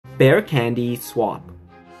Bear candy swap.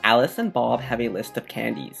 Alice and Bob have a list of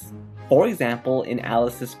candies. For example, in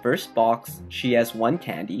Alice's first box, she has 1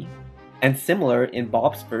 candy, and similar in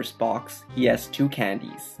Bob's first box, he has 2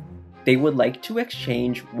 candies. They would like to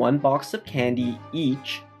exchange 1 box of candy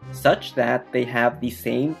each such that they have the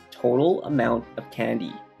same total amount of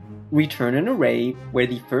candy. Return an array where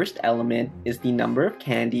the first element is the number of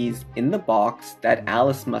candies in the box that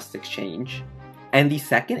Alice must exchange, and the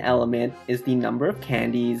second element is the number of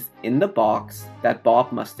candies in the box that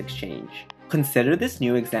Bob must exchange. Consider this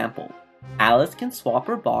new example. Alice can swap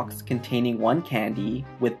her box containing 1 candy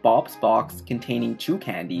with Bob's box containing 2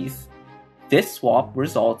 candies. This swap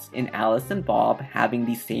results in Alice and Bob having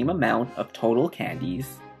the same amount of total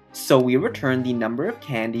candies, so we return the number of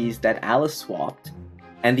candies that Alice swapped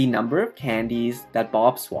and the number of candies that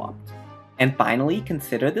Bob swapped. And finally,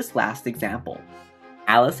 consider this last example.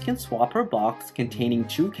 Alice can swap her box containing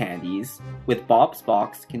 2 candies with Bob's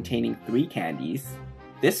box containing 3 candies.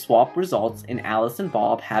 This swap results in Alice and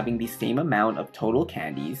Bob having the same amount of total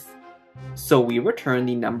candies, so we return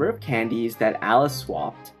the number of candies that Alice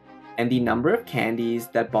swapped and the number of candies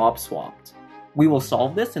that Bob swapped. We will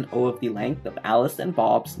solve this in O of the length of Alice and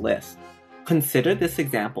Bob's list. Consider this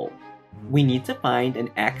example. We need to find an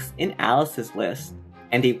X in Alice's list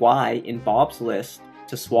and a Y in Bob's list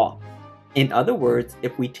to swap. In other words,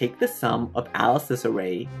 if we take the sum of Alice's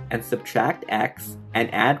array and subtract X and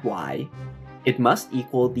add Y, it must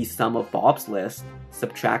equal the sum of Bob's list,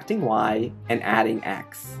 subtracting Y and adding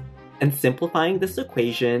X. And simplifying this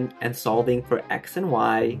equation and solving for X and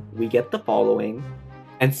Y, we get the following.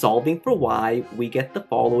 And solving for Y, we get the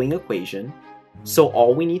following equation. So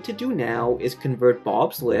all we need to do now is convert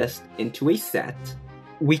Bob's list into a set.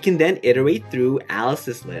 We can then iterate through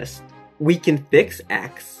Alice's list. We can fix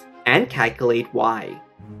X and calculate Y.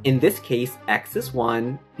 In this case, X is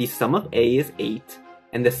 1, the sum of A is 8,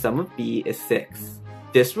 and the sum of B is 6.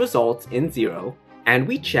 This results in 0, and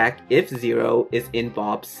we check if 0 is in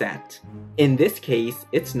Bob's set. In this case,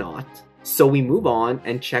 it's not. So we move on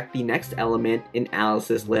and check the next element in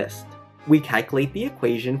Alice's list. We calculate the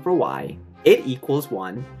equation for Y. It equals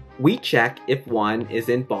 1. We check if 1 is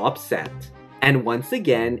in Bob's set. And once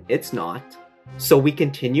again, it's not. So we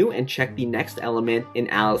continue and check the next element in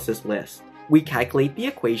Alice's list. We calculate the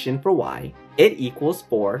equation for Y. It equals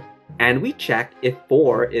 4. And we check if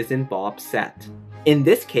 4 is in Bob's set. In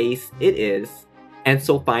this case, it is. And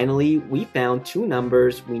so finally, we found 2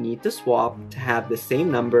 numbers we need to swap to have the same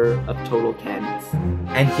number of total candies.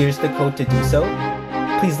 And here's the code to do so.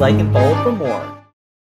 Please like and follow for more.